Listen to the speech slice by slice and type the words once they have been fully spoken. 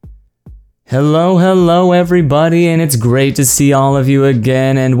Hello everybody, and it's great to see all of you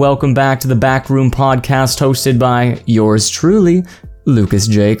again, and welcome back to the Backroom Podcast hosted by yours truly, Lucas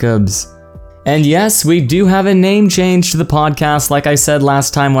Jacobs. And yes, we do have a name change to the podcast. Like I said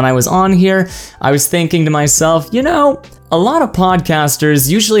last time when I was on here, I was thinking to myself, a lot of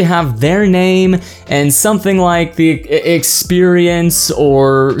podcasters usually have their name and something like the experience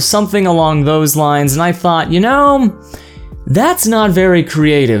or something along those lines, and I thought, that's not very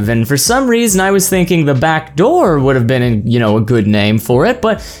creative, and for some reason I was thinking the back door would have been, a good name for it,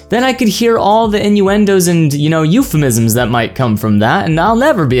 but then I could hear all the innuendos and, euphemisms that might come from that, and I'll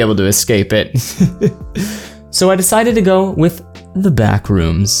never be able to escape it. So I decided to go with The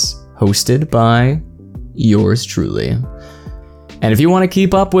Backrooms, hosted by yours truly. And if you want to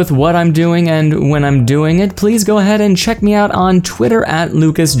keep up with what I'm doing and when I'm doing it, please go ahead and check me out on Twitter at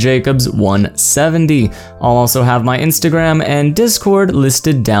LucasJacobs170. I'll also have my Instagram and Discord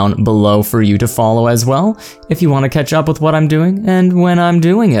listed down below for you to follow as well, if you want to catch up with what I'm doing and when I'm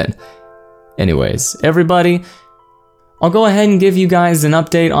doing it. Anyways, everybody, I'll go ahead and give you guys an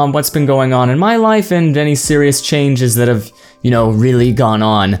update on what's been going on in my life and any serious changes that have, really gone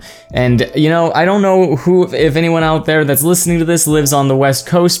on. And, I don't know if anyone out there that's listening to this lives on the West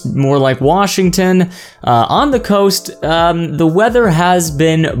Coast, more like Washington. On the coast, the weather has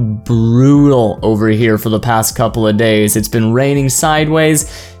been brutal over here for the past couple of days. It's been raining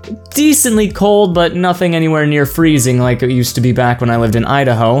sideways, decently cold, but nothing anywhere near freezing like it used to be back when I lived in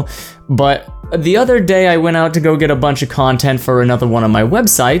Idaho. But the other day I went out to go get a bunch of content for another one of my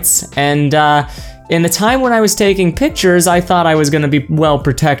websites, and in the time when I was taking pictures, I thought I was going to be well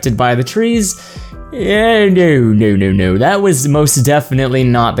protected by the trees. No. That was most definitely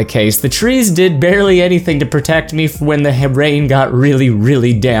not the case. The trees did barely anything to protect me when the rain got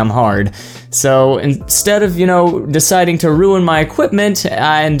really damn hard. So instead of, deciding to ruin my equipment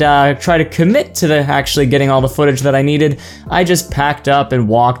and try to commit to actually getting all the footage that I needed, I just packed up and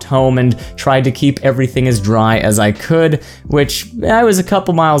walked home and tried to keep everything as dry as I could, which I was a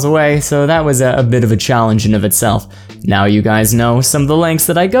couple miles away, so that was a bit of a challenge in of itself. Now you guys know some of the lengths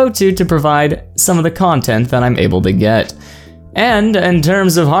that I go to provide some of the content that I'm able to get. And in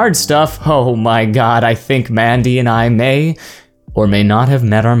terms of hard stuff, oh my god, I think Mandy and I may or may not have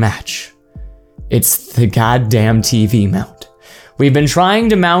met our match. It's the goddamn TV mount. We've been trying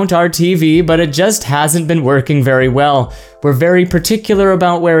to mount our TV, but it just hasn't been working very well. We're very particular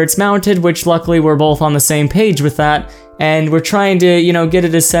about where it's mounted, which luckily we're both on the same page with that. And we're trying to, get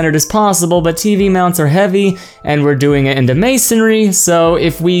it as centered as possible, but TV mounts are heavy, and we're doing it into masonry, so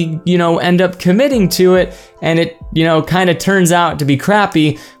if we, end up committing to it, and it, kind of turns out to be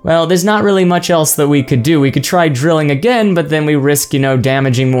crappy, well, there's not really much else that we could do. We could try drilling again, but then we risk,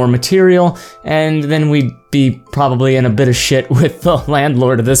 damaging more material, and then we'd be probably in a bit of shit with the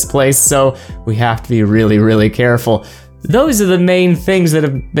landlord of this place, so we have to be really careful. Those are the main things that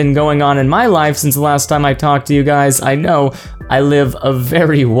have been going on in my life since the last time I talked to you guys. I know I live a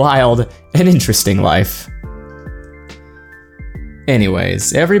very wild and interesting life.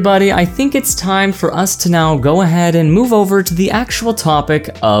 Anyways, everybody, I think it's time for us to now go ahead and move over to the actual topic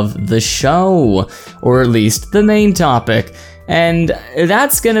of the show, or at least the main topic. And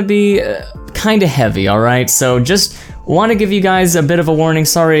that's gonna be kinda heavy, alright? So just want to give you guys a bit of a warning.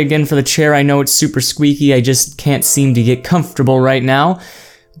 Sorry again for the chair. I know it's super squeaky. I just can't seem to get comfortable right now.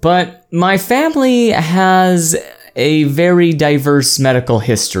 But my family has a very diverse medical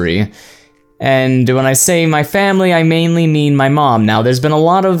history. And when I say my family, I mainly mean my mom. Now, there's been a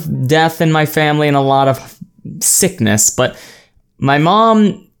lot of death in my family and a lot of sickness, but my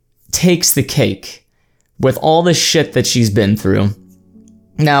mom takes the cake with all the shit that she's been through.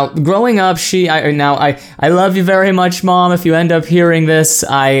 Now, growing up, I love you very much, Mom. If you end up hearing this,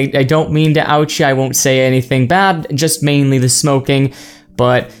 I don't mean to out you. I won't say anything bad, just mainly the smoking.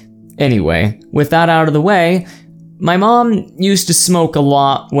 But anyway, with that out of the way, my mom used to smoke a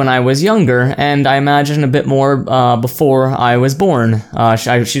lot when I was younger, and I imagine a bit more before I was born.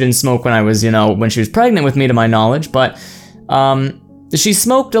 She didn't smoke when I was, when she was pregnant with me, to my knowledge, but she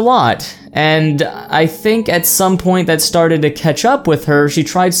smoked a lot. And I think at some point that started to catch up with her. She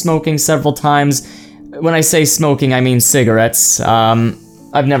tried smoking several times. When I say smoking, I mean cigarettes.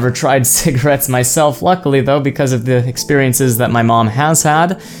 I've never tried cigarettes myself, luckily though, because of the experiences that my mom has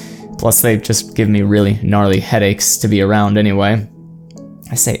had. Plus they just give me really gnarly headaches to be around anyway.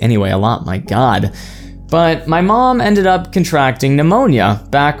 I say anyway a lot, my god. But my mom ended up contracting pneumonia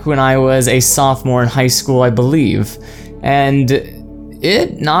back when I was a sophomore in high school, I believe. And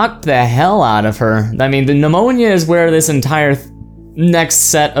it knocked the hell out of her. I mean, the pneumonia is where this entire next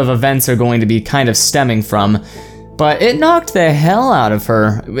set of events are going to be kind of stemming from. but it knocked the hell out of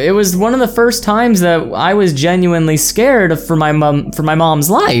her. It was one of the first times that I was genuinely scared for my mom's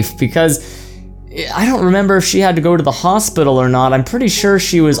life, because I don't remember if she had to go to the hospital or not. I'm pretty sure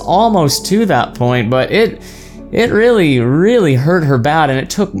she was almost to that point, but it really, really hurt her bad, and it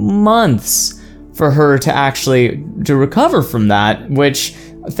took months for her to recover from that, which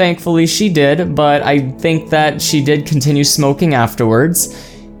thankfully she did, but I think that she did continue smoking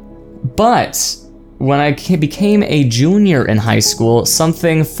afterwards. But when I became a junior in high school,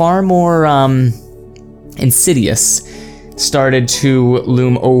 something far more insidious started to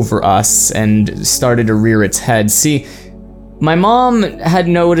loom over us and started to rear its head. See, my mom had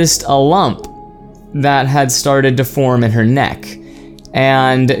noticed a lump that had started to form in her neck,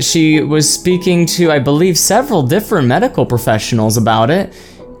 and she was speaking to, I believe, several different medical professionals about it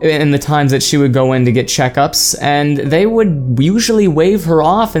in the times that she would go in to get checkups, and they would usually wave her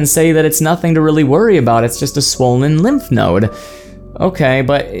off and say that it's nothing to really worry about, it's just a swollen lymph node. Okay,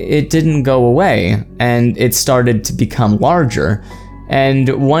 but it didn't go away, and it started to become larger. And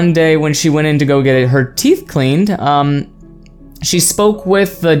one day when she went in to go get her teeth cleaned, she spoke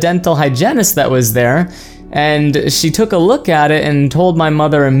with the dental hygienist that was there, and she took a look at it and told my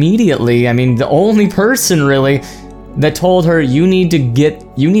mother immediately, I mean, the only person really that told her, you need to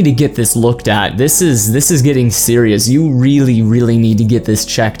get this looked at. This is getting serious. You really, really need to get this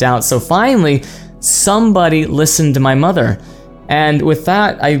checked out. So finally, somebody listened to my mother. And with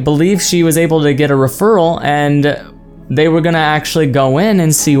that, I believe she was able to get a referral, and they were gonna actually go in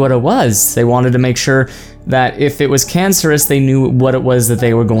and see what it was. They wanted to make sure that if it was cancerous, they knew what it was that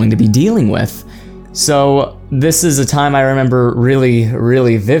they were going to be dealing with. So this is a time I remember really,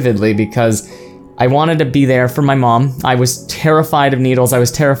 really vividly, because I wanted to be there for my mom. I was terrified of needles. I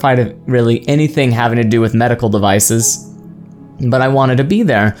was terrified of really anything having to do with medical devices, but I wanted to be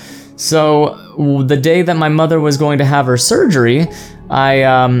there. So the day that my mother was going to have her surgery,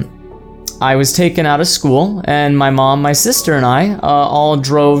 I was taken out of school, and my mom, my sister, and I all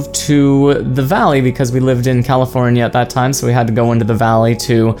drove to the valley, because we lived in California at that time, so we had to go into the valley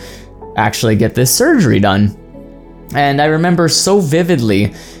to actually get this surgery done. And I remember so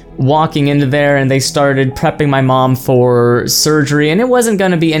vividly walking into there, and they started prepping my mom for surgery, and it wasn't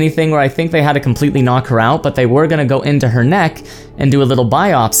going to be anything where I think they had to completely knock her out, but they were going to go into her neck and do a little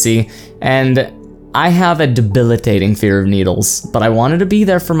biopsy. And I have a debilitating fear of needles, but I wanted to be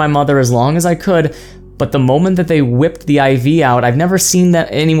there for my mother as long as I could. But the moment that they whipped the IV out, I've never seen that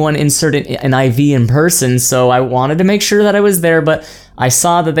anyone insert an IV in person, so I wanted to make sure that I was there. But I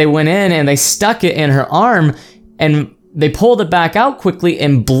saw that they went in and they stuck it in her arm, and they pulled it back out quickly,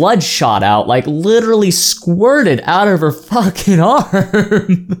 and blood shot out, like literally squirted out of her fucking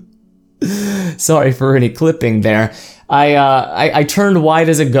arm. Sorry for any clipping there. I turned white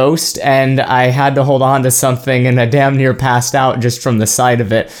as a ghost, and I had to hold on to something, and I damn near passed out just from the sight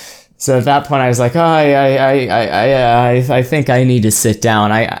of it. So at that point I was like, oh, I think I need to sit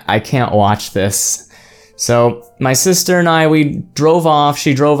down. I can't watch this. So my sister and I, we drove off.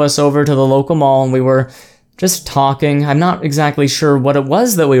 She drove us over to the local mall, and we were just talking. I'm not exactly sure what it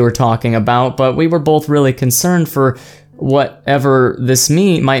was that we were talking about, but we were both really concerned for whatever this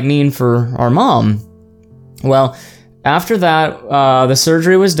might mean for our mom. Well, after that, the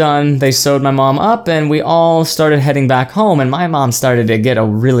surgery was done. They sewed my mom up, and we all started heading back home, and my mom started to get a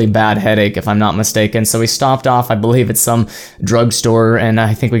really bad headache, if I'm not mistaken. So we stopped off, I believe, at some drugstore, and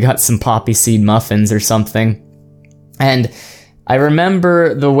I think we got some poppy seed muffins or something. And I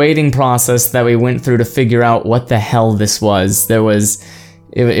remember the waiting process that we went through to figure out what the hell this was. It was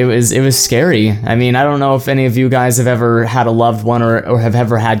scary. I mean, I don't know if any of you guys have ever had a loved one or have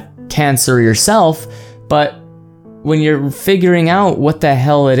ever had cancer yourself, but when you're figuring out what the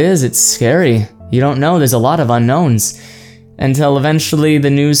hell it is, it's scary. You don't know. There's a lot of unknowns. Until eventually the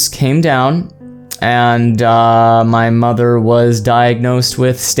news came down, and my mother was diagnosed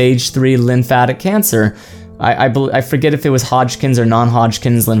with stage 3 lymphatic cancer. I forget if it was Hodgkin's or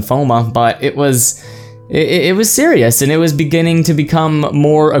non-Hodgkin's lymphoma, but it was serious, and it was beginning to become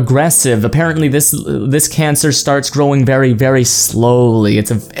more aggressive. Apparently this cancer starts growing very, very slowly. It's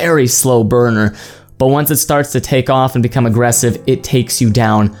a very slow burner, but once it starts to take off and become aggressive, it takes you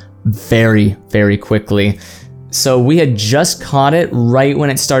down very, very quickly. So we had just caught it right when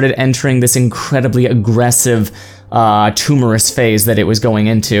it started entering this incredibly aggressive tumorous phase that it was going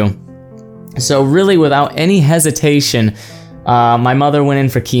into. So really, without any hesitation, my mother went in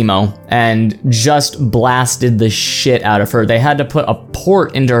for chemo and just blasted the shit out of her. They had to put a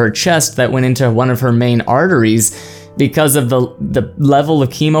port into her chest that went into one of her main arteries because of the level of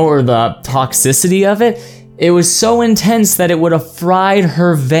chemo or the toxicity of it. it was so intense that it would have fried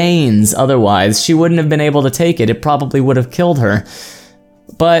her veins otherwise. She wouldn't have been able to take it. It probably would have killed her.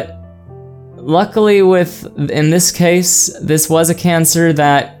 But luckily in this case, this was a cancer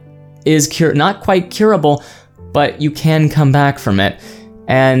that is not quite curable, but you can come back from it.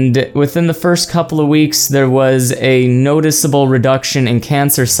 And within the first couple of weeks, there was a noticeable reduction in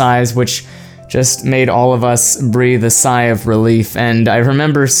cancer size, which just made all of us breathe a sigh of relief. And I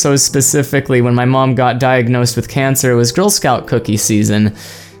remember so specifically when my mom got diagnosed with cancer, it was Girl Scout cookie season.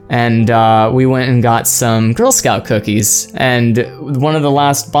 And we went and got some Girl Scout cookies. And one of the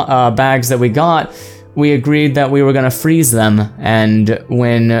last bags that we got, we agreed that we were going to freeze them. And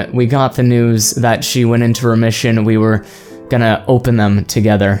when we got the news that she went into remission, we were going to open them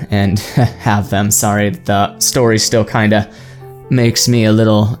together and have them. Sorry, the story still kind of makes me a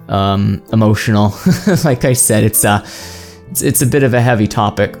little emotional. Like I said, it's a bit of a heavy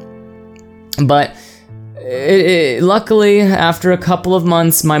topic. But luckily, after a couple of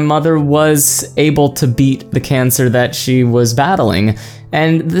months, my mother was able to beat the cancer that she was battling.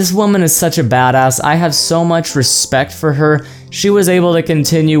 And this woman is such a badass. I have so much respect for her. She was able to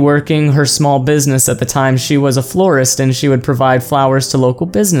continue working her small business at the time. She was a florist and she would provide flowers to local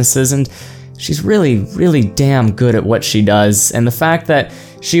businesses, and she's really, really damn good at what she does. And the fact that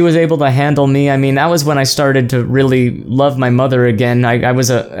she was able to handle me, I mean, that was when I started to really love my mother again. There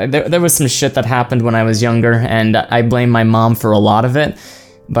was some shit that happened when I was younger, and I blame my mom for a lot of it.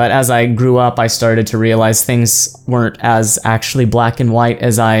 But as I grew up, I started to realize things weren't as actually black and white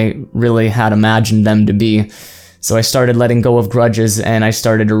as I really had imagined them to be. So I started letting go of grudges, and I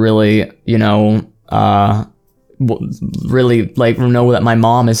started to really, really know that my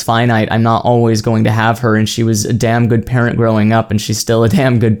mom is finite. I'm not always going to have her, and she was a damn good parent growing up, and she's still a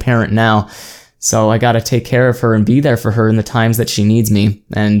damn good parent now. So I gotta take care of her and be there for her in the times that she needs me.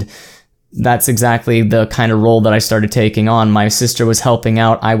 And that's exactly the kind of role that I started taking on. My sister was helping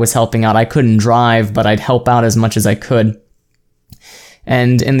out, I was helping out. I couldn't drive, but I'd help out as much as I could.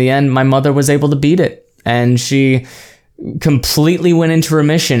 And in the end, my mother was able to beat it, and she completely went into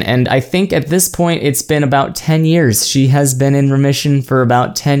remission. And I think at this point, it's been about 10 years. She has been in remission for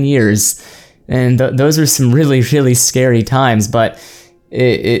about 10 years. And those are some really, really scary times, but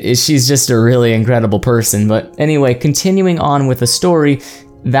she's just a really incredible person. But anyway, continuing on with the story,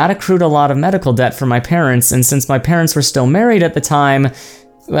 that accrued a lot of medical debt for my parents. And since my parents were still married at the time,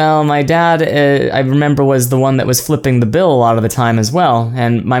 well, my dad, I remember, was the one that was flipping the bill a lot of the time as well.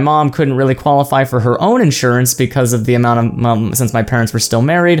 And my mom couldn't really qualify for her own insurance because of the amount of, since my parents were still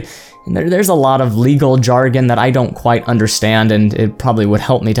married. And there's a lot of legal jargon that I don't quite understand, and it probably would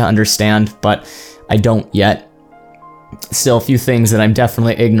help me to understand, but I don't yet. Still a few things that I'm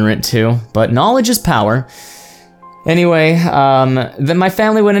definitely ignorant to, but knowledge is power. Anyway, then my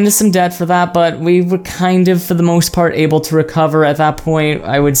family went into some debt for that, but we were kind of, for the most part, able to recover at that point.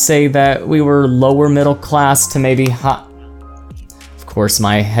 I would say that we were lower middle class to maybe Of course,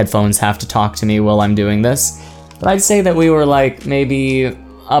 my headphones have to talk to me while I'm doing this. But I'd say that we were like maybe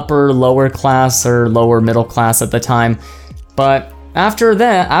upper lower class or lower middle class at the time. But after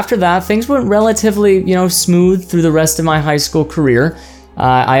that, things went relatively, smooth through the rest of my high school career.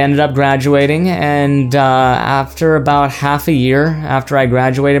 I ended up graduating, and after about half a year after I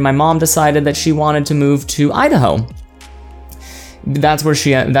graduated, my mom decided that she wanted to move to Idaho. That's where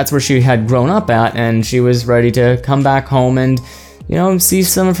she had grown up at, and she was ready to come back home and, see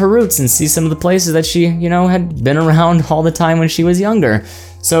some of her roots and see some of the places that she, had been around all the time when she was younger.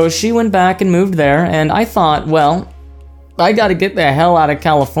 So she went back and moved there, and I thought, well, I gotta get the hell out of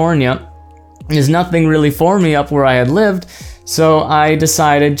California. There's nothing really for me up where I had lived. So I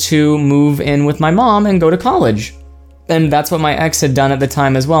decided to move in with my mom and go to college. And that's what my ex had done at the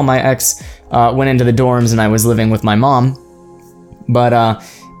time as well. My ex went into the dorms and I was living with my mom. But,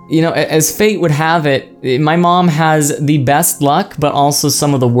 as fate would have it, my mom has the best luck, but also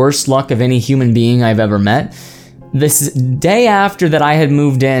some of the worst luck of any human being I've ever met. This day after that I had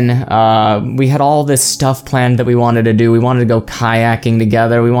moved in, we had all this stuff planned that we wanted to do. We wanted to go kayaking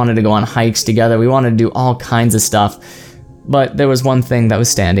together. We wanted to go on hikes together. We wanted to do all kinds of stuff. But there was one thing that was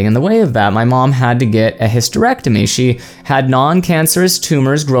standing in the way of that. My mom had to get a hysterectomy. She had non-cancerous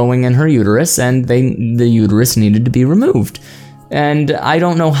tumors growing in her uterus, and the uterus needed to be removed. And I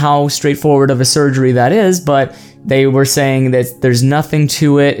don't know how straightforward of a surgery that is, but they were saying that there's nothing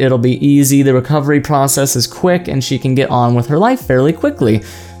to it. It'll be easy. The recovery process is quick, and she can get on with her life fairly quickly.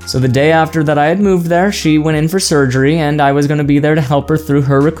 So the day after that I had moved there, she went in for surgery, and I was going to be there to help her through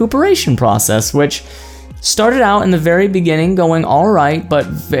her recuperation process, which started out in the very beginning going all right, but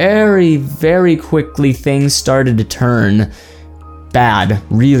very, very quickly things started to turn bad,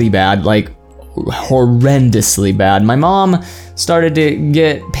 really bad, like horrendously bad. My mom started to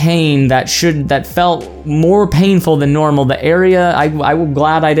get pain that felt more painful than normal. The area, I'm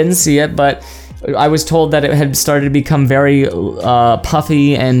glad I didn't see it, but I was told that it had started to become very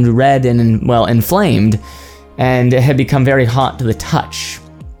puffy and red and, well, inflamed, and it had become very hot to the touch.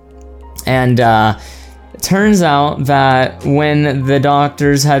 And it turns out that when the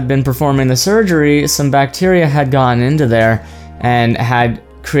doctors had been performing the surgery, some bacteria had gotten into there and had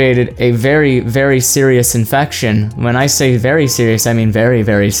created a very, very serious infection. When I say very serious, I mean very,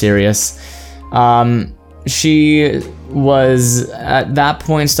 very serious. She was at that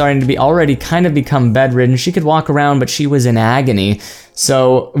point starting to be already kind of become bedridden. She could walk around, but she was in agony.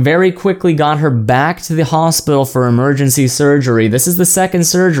 So very quickly got her back to the hospital for emergency surgery. This is the second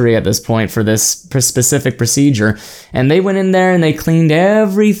surgery at this point for this specific procedure. And they went in there and they cleaned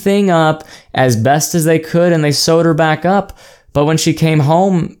everything up as best as they could, and they sewed her back up. But when she came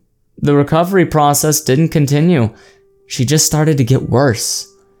home, the recovery process didn't continue. She just started to get worse.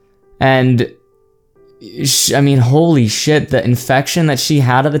 And I mean, holy shit, the infection that she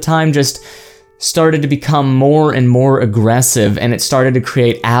had at the time just started to become more and more aggressive, and it started to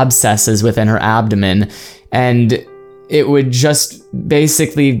create abscesses within her abdomen, and it would just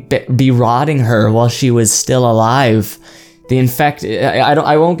basically be rotting her while she was still alive.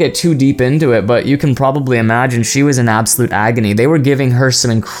 I won't get too deep into it, but you can probably imagine she was in absolute agony. They were giving her some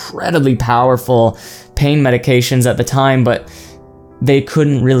incredibly powerful pain medications at the time, but they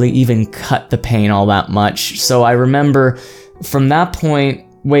couldn't really even cut the pain all that much. So I remember from that point,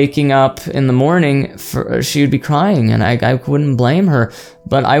 waking up in the morning, she would be crying, and I wouldn't blame her.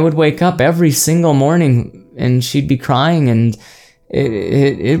 But I would wake up every single morning, and she'd be crying, and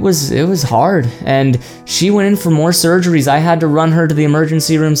it was hard. And she went in for more surgeries. I had to run her to the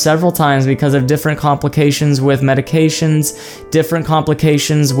emergency room several times because of different complications with medications, different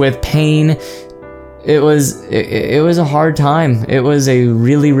complications with pain. It was a hard time. It was a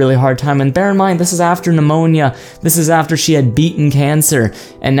really, really hard time. And bear in mind, this is after pneumonia. This is after she had beaten cancer.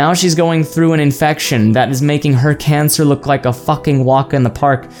 And now she's going through an infection that is making her cancer look like a fucking walk in the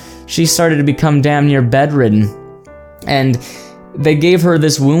park. She started to become damn near bedridden. And they gave her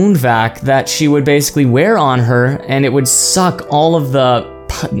this wound vac that she would basically wear on her, and it would suck all of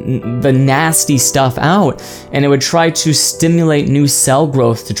the nasty stuff out. And it would try to stimulate new cell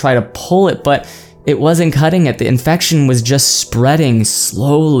growth to try to pull it, but it wasn't cutting it. The infection was just spreading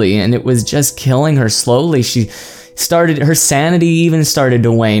slowly, and it was just killing her slowly. Her sanity even started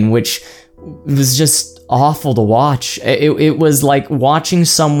to wane, which was just awful to watch. It was like watching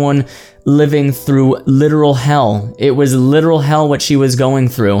someone living through literal hell. It was literal hell what she was going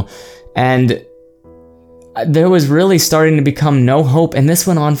through. And there was really starting to become no hope, and this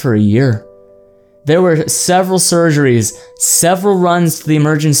went on for a year. There were several surgeries, several runs to the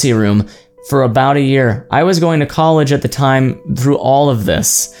emergency room, for about a year. I was going to college at the time through all of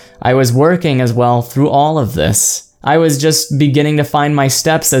this. I was working as well through all of this. I was just beginning to find my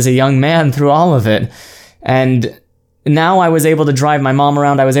steps as a young man through all of it. And now I was able to drive my mom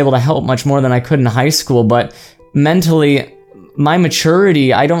around. I was able to help much more than I could in high school, but mentally, my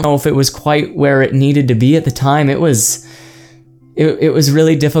maturity, I don't know if it was quite where it needed to be at the time. It was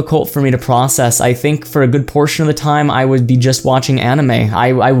really difficult for me to process. I think for a good portion of the time, I would be just watching anime.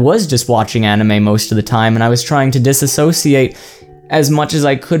 I was just watching anime most of the time, and I was trying to disassociate as much as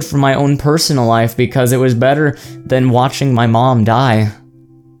I could from my own personal life because it was better than watching my mom die.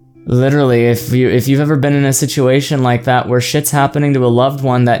 Literally, if you've ever been in a situation like that where shit's happening to a loved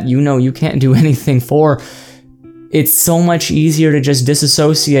one that you know you can't do anything for, it's so much easier to just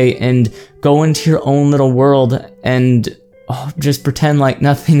disassociate and go into your own little world and just pretend like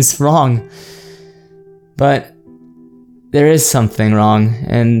nothing's wrong. But there is something wrong,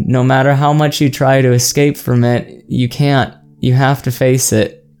 and no matter how much you try to escape from it, you can't. You have to face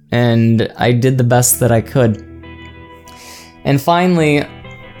it, and I did the best that I could. And finally,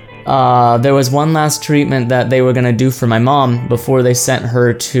 there was one last treatment that they were going to do for my mom before they sent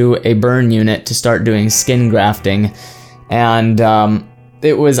her to a burn unit to start doing skin grafting. And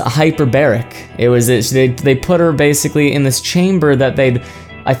it was hyperbaric. They put her basically in this chamber that they'd,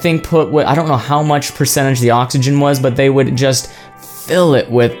 I think, I don't know how much percentage the oxygen was, but they would just fill it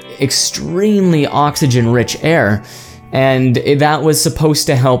with extremely oxygen-rich air. And that was supposed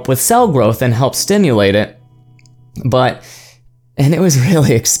to help with cell growth and help stimulate it. But and it was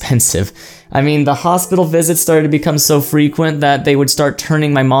really expensive. I mean, the hospital visits started to become so frequent that they would start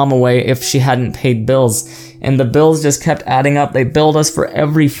turning my mom away if she hadn't paid bills. And the bills just kept adding up. They billed us for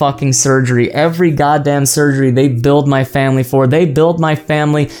every fucking surgery, every goddamn surgery they billed my family for. They billed my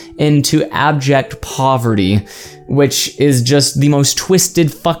family into abject poverty, which is just the most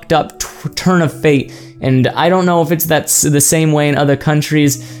twisted, fucked up turn of fate. And I don't know if that's the same way in other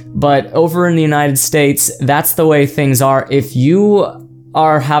countries, but over in the United States, that's the way things are. If you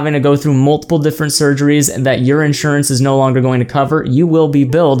are having to go through multiple different surgeries that your insurance is no longer going to cover, you will be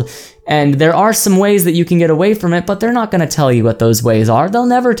billed. And there are some ways that you can get away from it, but they're not going to tell you what those ways are. They'll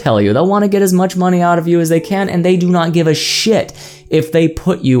never tell you. They'll want to get as much money out of you as they can, and they do not give a shit if they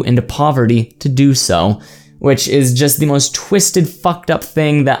put you into poverty to do so, which is just the most twisted, fucked up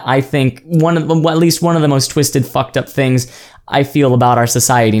thing that I think, at least one of the most twisted, fucked up things I feel about our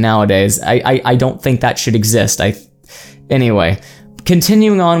society nowadays. I don't think that should exist. Anyway,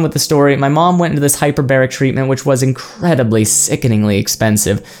 continuing on with the story, my mom went into this hyperbaric treatment, which was incredibly, sickeningly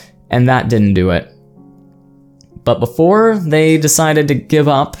expensive, and that didn't do it. But before they decided to give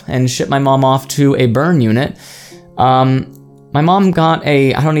up and ship my mom off to a burn unit, my mom got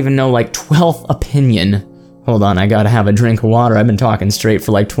a, I don't even know, 12th opinion. Hold on, I gotta have a drink of water. I've been talking straight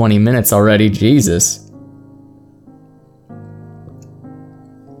for 20 minutes already. Jesus.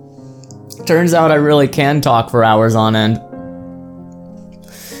 Turns out I really can talk for hours on end.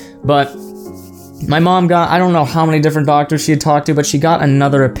 But my mom got, I don't know how many different doctors she had talked to, but she got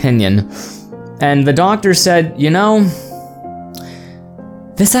another opinion. And the doctor said,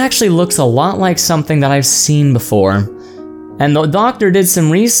 this actually looks a lot like something that I've seen before. And the doctor did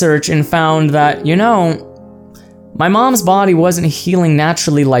some research and found that, my mom's body wasn't healing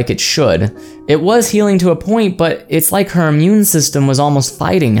naturally like it should. It was healing to a point, but it's like her immune system was almost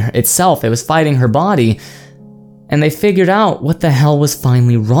fighting itself. It was fighting her body. And they figured out what the hell was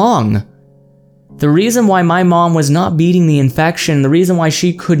finally wrong. The reason why my mom was not beating the infection, the reason why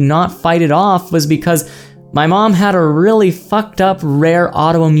she could not fight it off, was because my mom had a really fucked up rare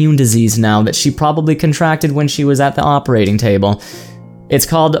autoimmune disease now that she probably contracted when she was at the operating table. It's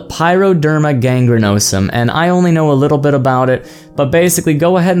called pyoderma gangrenosum, and I only know a little bit about it, but basically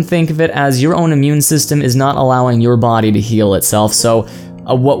go ahead and think of it as your own immune system is not allowing your body to heal itself, so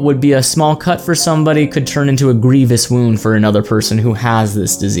what would be a small cut for somebody could turn into a grievous wound for another person who has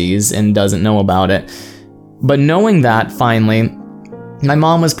this disease and doesn't know about it. But knowing that, finally, my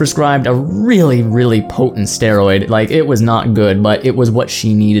mom was prescribed a really, really potent steroid. It was not good, but it was what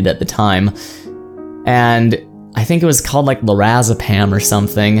she needed at the time. And I think it was called lorazepam or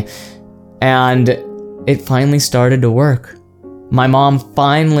something. And it finally started to work. My mom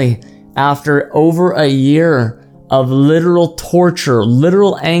finally, after over a year of literal torture,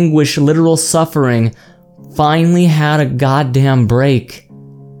 literal anguish, literal suffering, finally had a goddamn break.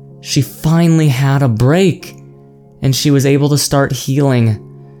 She finally had a break, and she was able to start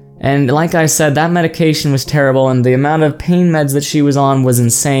healing. And like I said, that medication was terrible, and the amount of pain meds that she was on was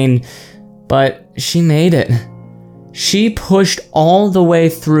insane, but she made it. She pushed all the way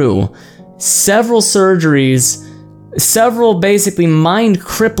through several surgeries, several basically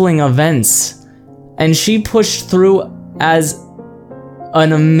mind-crippling events, and she pushed through as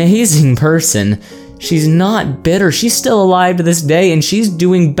an amazing person. She's not bitter. She's still alive to this day, and she's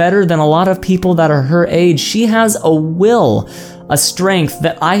doing better than a lot of people that are her age. She has a will, a strength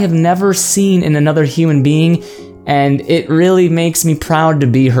that I have never seen in another human being, and it really makes me proud to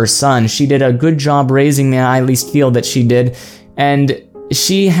be her son. She did a good job raising me, I at least feel that she did, and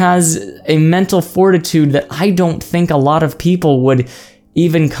she has a mental fortitude that I don't think a lot of people would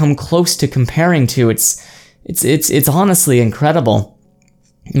even come close to comparing to. It's honestly incredible.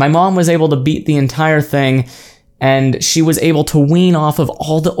 My mom was able to beat the entire thing, and she was able to wean off of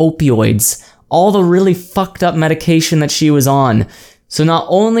all the opioids, all the really fucked up medication that she was on. So not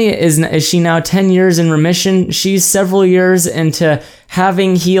only is she now 10 years in remission, she's several years into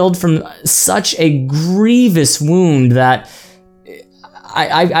having healed from such a grievous wound that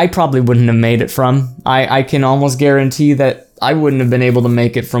I probably wouldn't have made it from. I can almost guarantee that I wouldn't have been able to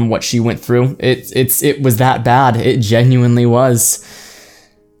make it from what she went through. It was that bad. It genuinely was.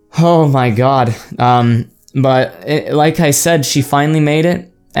 Oh my god. Like I said, she finally made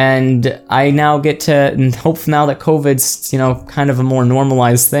it, and I now get to hope now that COVID's, kind of a more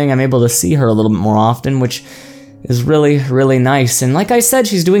normalized thing, I'm able to see her a little bit more often, which is really, really nice. And like I said,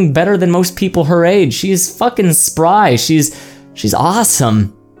 she's doing better than most people her age. She's fucking spry. She's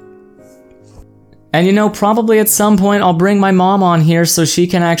awesome. And probably at some point I'll bring my mom on here so she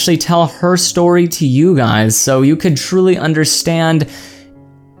can actually tell her story to you guys, so you could truly understand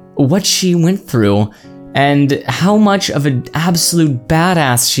what she went through. and how much of an absolute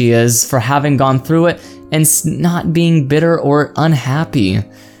badass she is for having gone through it and not being bitter or unhappy.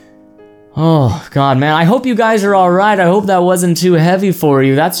 Oh, God, man. I hope you guys are alright. I hope that wasn't too heavy for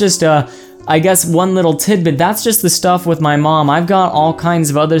you. That's just, I guess, one little tidbit. That's just the stuff with my mom. I've got all kinds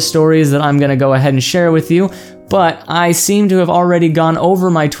of other stories that I'm gonna go ahead and share with you, but I seem to have already gone over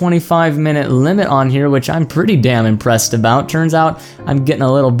my 25-minute limit on here, which I'm pretty damn impressed about. Turns out I'm getting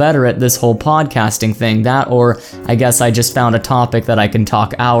a little better at this whole podcasting thing. That, or I guess I just found a topic that I can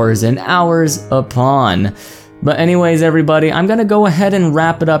talk hours and hours upon. But anyways, everybody, I'm gonna go ahead and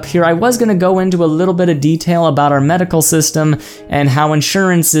wrap it up here. I was gonna go into a little bit of detail about our medical system and how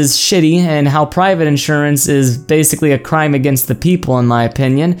insurance is shitty and how private insurance is basically a crime against the people, in my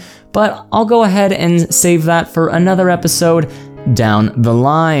opinion. But I'll go ahead and save that for another episode down the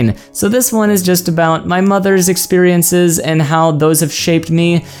line. So this one is just about my mother's experiences and how those have shaped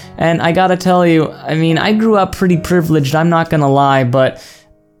me. And I gotta tell you, I mean, I grew up pretty privileged, I'm not gonna lie, but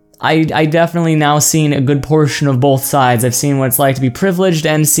I definitely now seen a good portion of both sides. I've seen what it's like to be privileged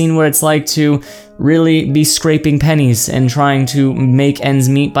and seen what it's like to really be scraping pennies and trying to make ends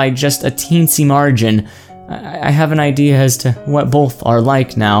meet by just a teensy margin. I have an idea as to what both are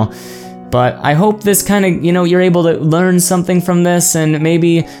like now. But I hope this kind of, you're able to learn something from this and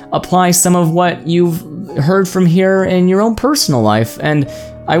maybe apply some of what you've heard from here in your own personal life. And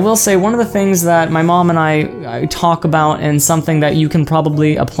I will say one of the things that my mom and I talk about and something that you can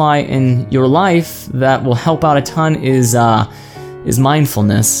probably apply in your life that will help out a ton is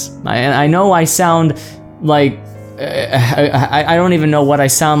mindfulness. I know I sound like, I don't even know what I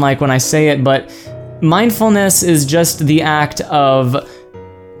sound like when I say it, but mindfulness is just the act of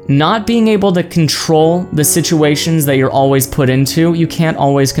not being able to control the situations that you're always put into. You can't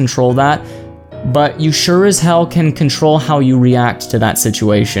always control that, but you sure as hell can control how you react to that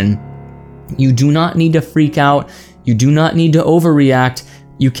situation. You do not need to freak out. You do not need to overreact.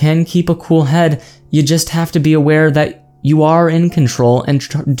 You can keep a cool head. You just have to be aware that you are in control and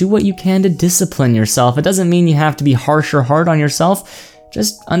do what you can to discipline yourself. It doesn't mean you have to be harsh or hard on yourself.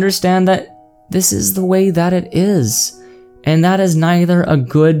 Just understand that this is the way that it is. And that is neither a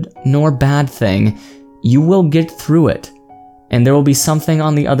good nor bad thing. You will get through it. And there will be something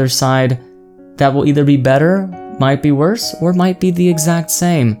on the other side that will either be better, might be worse, or might be the exact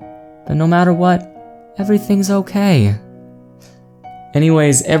same. But no matter what, everything's okay.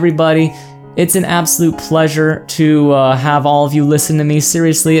 Anyways, everybody, it's an absolute pleasure to have all of you listen to me.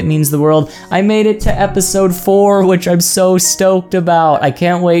 Seriously, it means the world. I made it to episode 4, which I'm so stoked about. I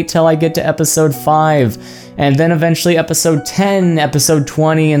can't wait till I get to episode 5. And then eventually episode 10, episode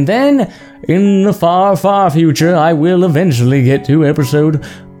 20, and then in the far, far future, I will eventually get to episode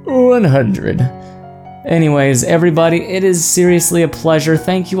 100. Anyways, everybody, it is seriously a pleasure.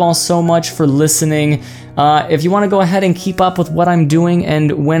 Thank you all so much for listening. If you want to go ahead and keep up with what I'm doing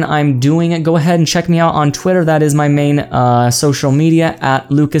and when I'm doing it, go ahead and check me out on Twitter. That is my main social media, at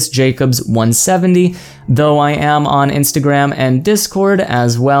LucasJacobs170. Though I am on Instagram and Discord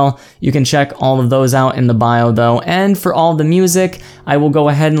as well. You can check all of those out in the bio though. And for all the music, I will go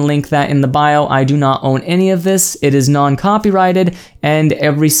ahead and link that in the bio. I do not own any of this. It is non-copyrighted and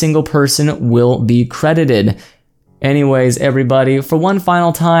every single person will be credited. Anyways, everybody, for one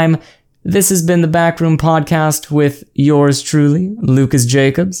final time, this has been the Backroom Podcast with yours truly, Lucas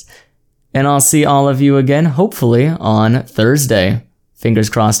Jacobs. And I'll see all of you again, hopefully, on Thursday. Fingers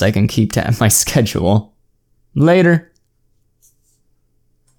crossed I can keep to my schedule. Later.